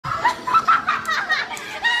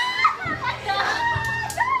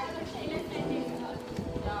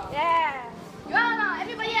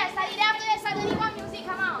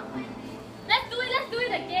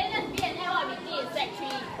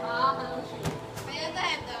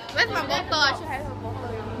What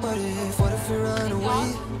if we run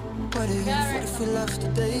away? What if we left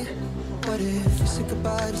today? What if we say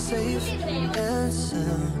goodbye to safe and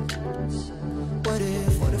sound? What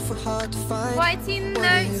if we're hard to find? Writing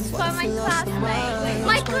notes for my classmate.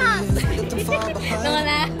 My class!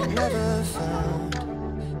 Never found.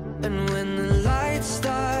 And when the lights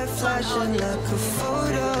start flashing like a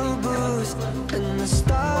photo booth, and the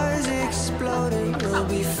stars exploding, we'll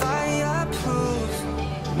be fireproof.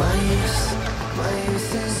 My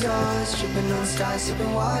youth is yours, tripping on skies,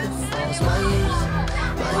 sipping waterfalls. My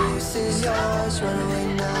youth is yours, run away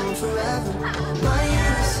now and forever. My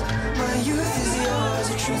youth is yours,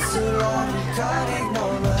 the truth's too loud, you can't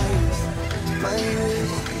ignore my youth. My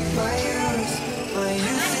youth, my youth, my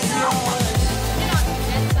youth is yours.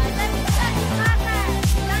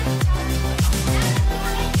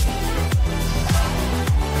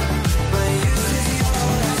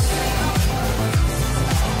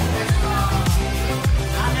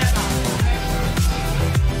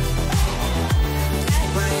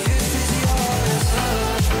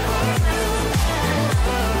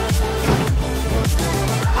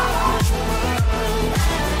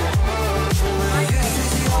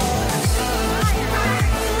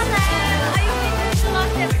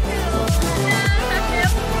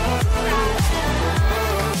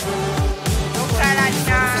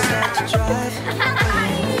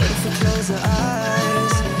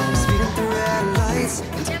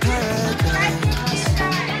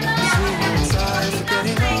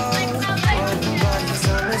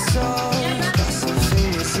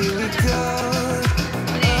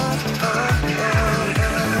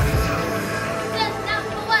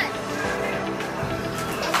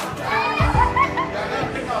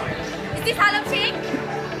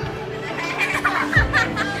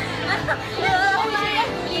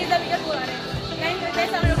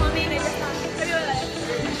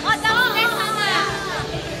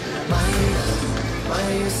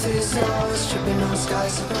 Tripping on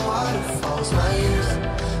skies, sipping waterfalls. My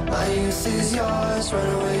youth is yours, run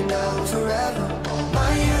away now forever.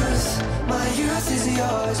 My youth is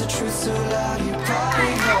yours, the truth's too loud, you can't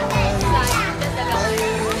ignore. My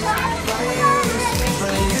youth, my youth,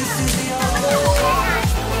 my youth is yours.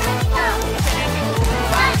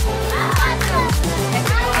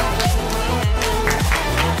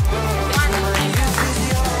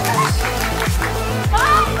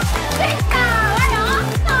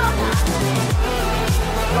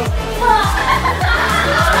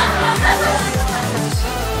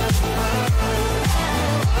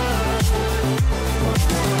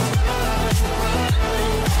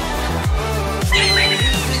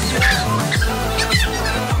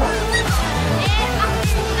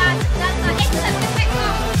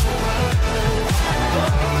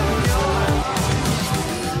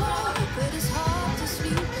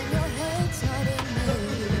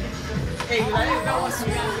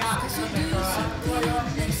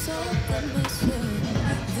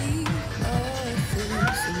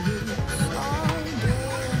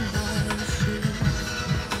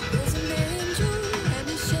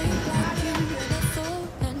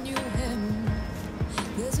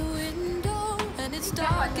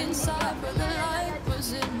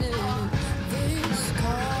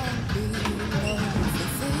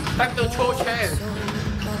 Back to show chair.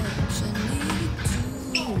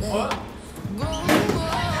 What?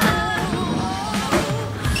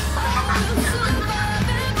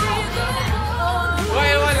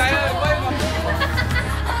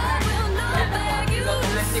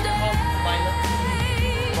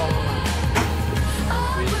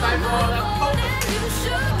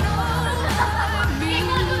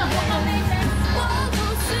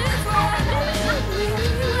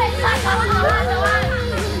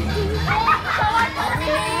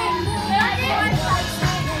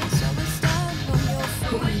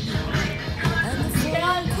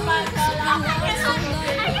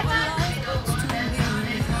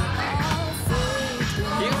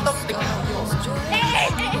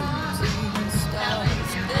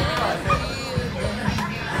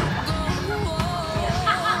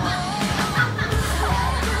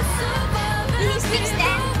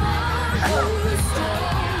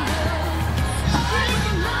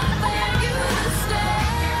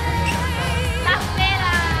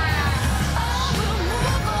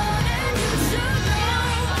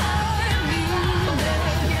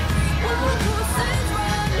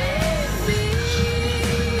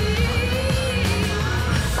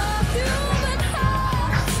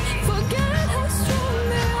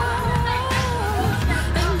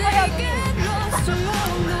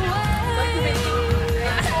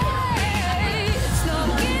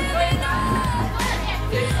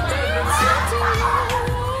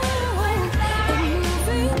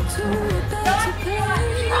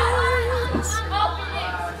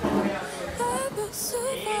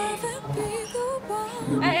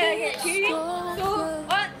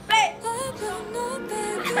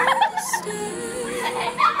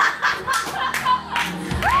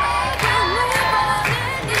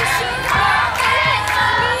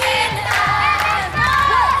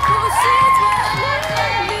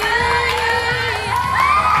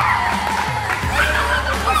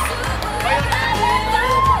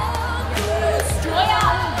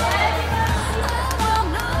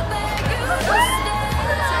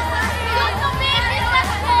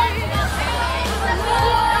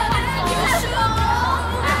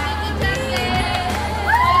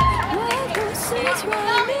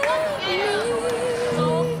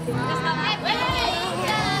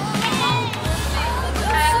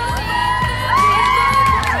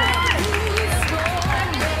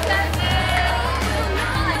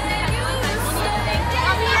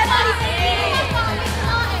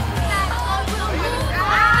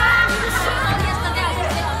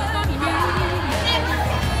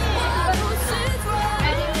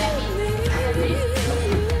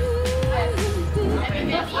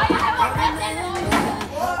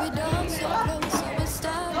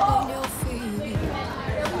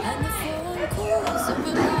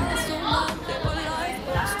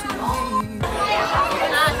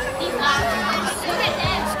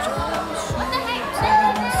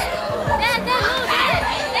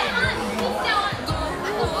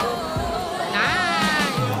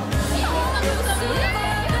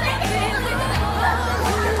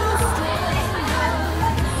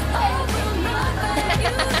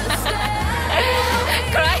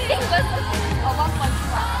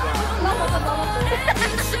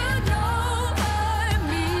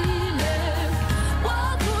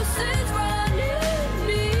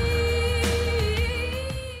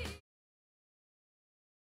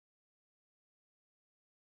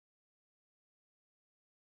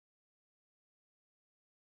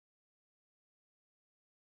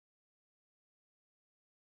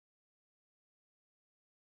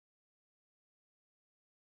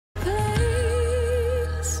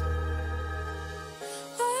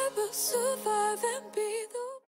 Survive and be